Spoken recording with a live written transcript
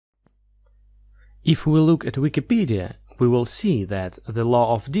If we look at Wikipedia, we will see that the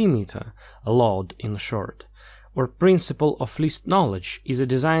Law of Demeter, LOD in short, or Principle of Least Knowledge, is a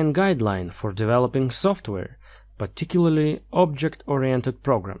design guideline for developing software, particularly object-oriented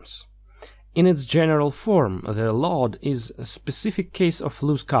programs. In its general form, the LOD is a specific case of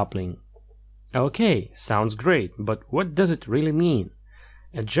loose coupling. Okay, sounds great, but what does it really mean?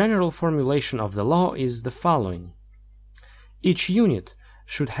 A general formulation of the law is the following. Each unit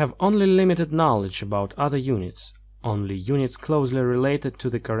should have only limited knowledge about other units, only units closely related to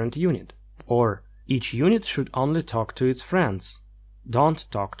the current unit, or each unit should only talk to its friends. Don't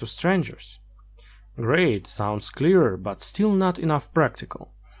talk to strangers. Great, sounds clearer, but still not enough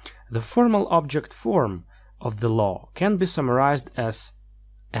practical. The formal object form of the law can be summarized as: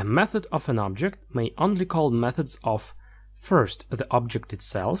 a method of an object may only call methods of: first, the object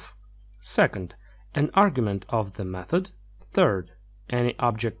itself; second, an argument of the method; third, any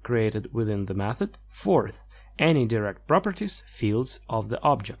object created within the method; fourth, any direct properties, fields of the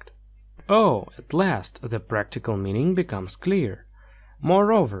object. Oh, at last the practical meaning becomes clear.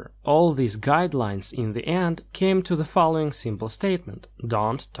 Moreover, all these guidelines in the end came to the following simple statement: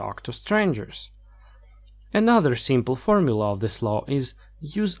 don't talk to strangers. Another simple formula of this law is: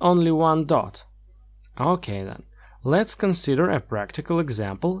 use only one dot. Okay then, let's consider a practical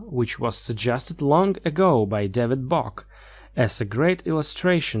example which was suggested long ago by David Bock as a great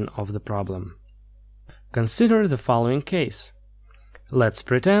illustration of the problem. Consider the following case. Let's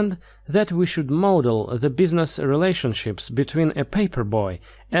pretend that we should model the business relationships between a paperboy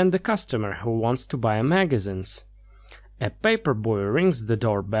and the customer who wants to buy magazines. A paperboy rings the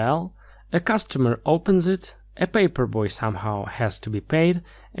doorbell, a customer opens it, a paperboy somehow has to be paid,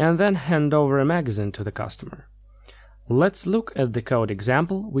 and then hand over a magazine to the customer. Let's look at the code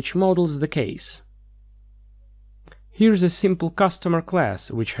example which models the case. Here's a simple customer class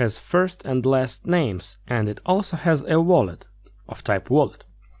which has first and last names, and it also has a wallet of type wallet.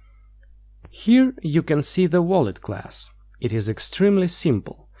 Here you can see the wallet class. It is extremely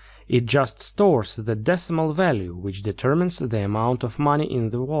simple. It just stores the decimal value which determines the amount of money in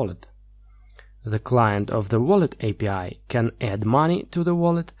the wallet. The client of the wallet API can add money to the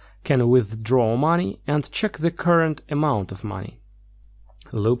wallet, can withdraw money, and check the current amount of money.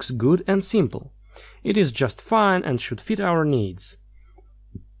 Looks good and simple. It is just fine and should fit our needs.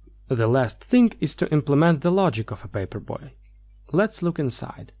 The last thing is to implement the logic of a paperboy. Let's look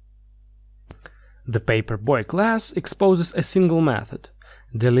inside. The paperboy class exposes a single method: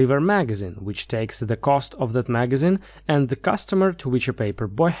 deliver magazine, which takes the cost of that magazine and the customer to which a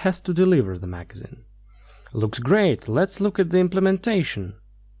paperboy has to deliver the magazine. Looks great, let's look at the implementation.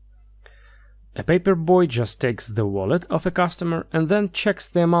 A paperboy just takes the wallet of a customer and then checks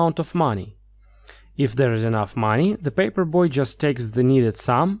the amount of money. If there is enough money, the paperboy just takes the needed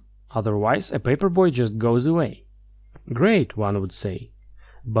sum, otherwise a paperboy just goes away. Great, one would say.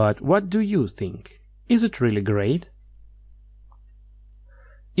 But what do you think? Is it really great?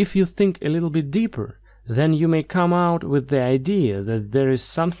 If you think a little bit deeper, then you may come out with the idea that there is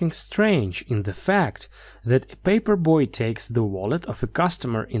something strange in the fact that a paperboy takes the wallet of a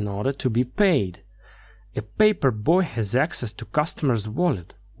customer in order to be paid. A paperboy has access to customer's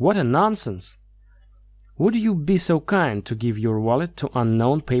wallet. What a nonsense! Would you be so kind to give your wallet to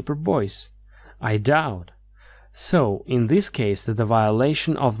unknown paperboys? I doubt. So, in this case, the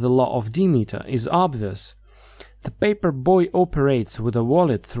violation of the Law of Demeter is obvious. The paperboy operates with a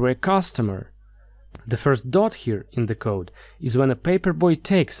wallet through a customer. The first dot here in the code is when a paperboy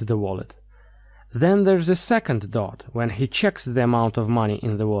takes the wallet. Then there's a second dot when he checks the amount of money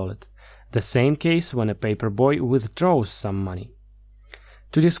in the wallet. The same case when a paperboy withdraws some money.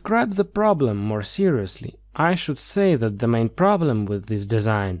 To describe the problem more seriously, I should say that the main problem with this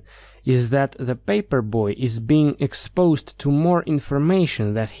design is that the paperboy is being exposed to more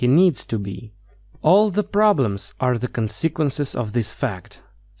information than he needs to be. All the problems are the consequences of this fact.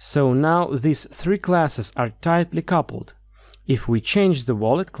 So now these three classes are tightly coupled. If we change the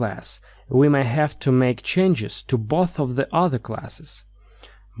wallet class, we may have to make changes to both of the other classes.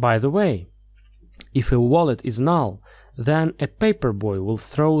 By the way, if a wallet is null, then a paperboy will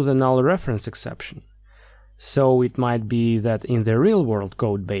throw the null reference exception. So it might be that in the real-world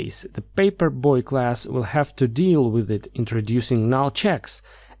code base, the paperboy class will have to deal with it introducing null checks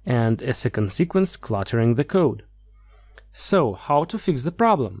and, as a consequence, cluttering the code. So, how to fix the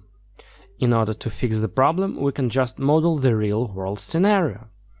problem? In order to fix the problem, we can just model the real-world scenario.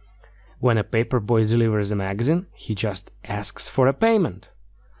 When a paperboy delivers a magazine, he just asks for a payment.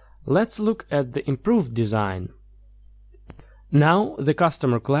 Let's look at the improved design. Now, the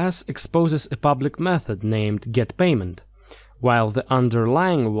customer class exposes a public method named getPayment, while the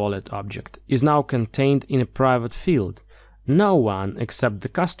underlying wallet object is now contained in a private field. No one except the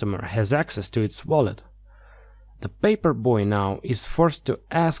customer has access to its wallet. The paperboy now is forced to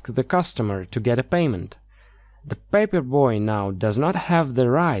ask the customer to get a payment. The paperboy now does not have the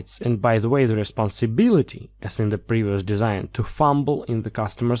rights and, by the way, the responsibility, as in the previous design, to fumble in the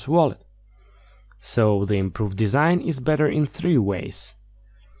customer's wallet. So the improved design is better in 3 ways.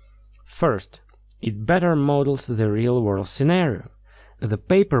 First, it better models the real-world scenario. The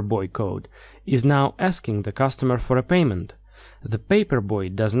paperboy code is now asking the customer for a payment. The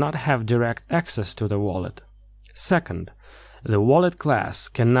paperboy does not have direct access to the wallet. Second, the wallet class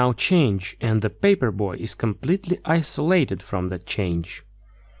can now change and the paperboy is completely isolated from that change.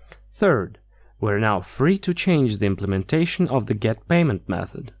 Third, we're now free to change the implementation of the getPayment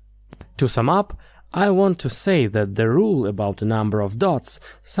method. To sum up, I want to say that the rule about the number of dots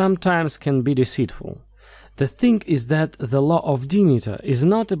sometimes can be deceitful. The thing is that the law of Demeter is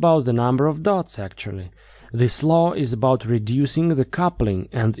not about the number of dots actually. This law is about reducing the coupling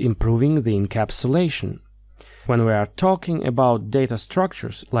and improving the encapsulation. When we are talking about data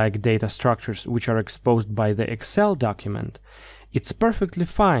structures, like data structures which are exposed by the Excel document, it's perfectly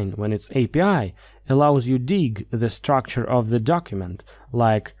fine when its API allows you dig the structure of the document,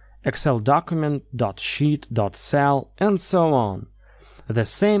 like Excel document.sheet.cell and so on. The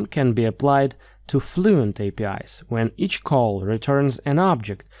same can be applied to Fluent APIs, when each call returns an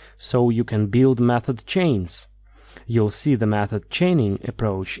object, so you can build method chains. You'll see the method chaining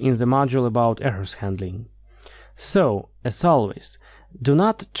approach in the module about errors handling. So, as always, do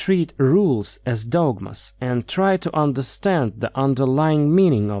not treat rules as dogmas and try to understand the underlying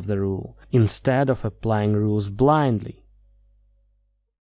meaning of the rule, instead of applying rules blindly.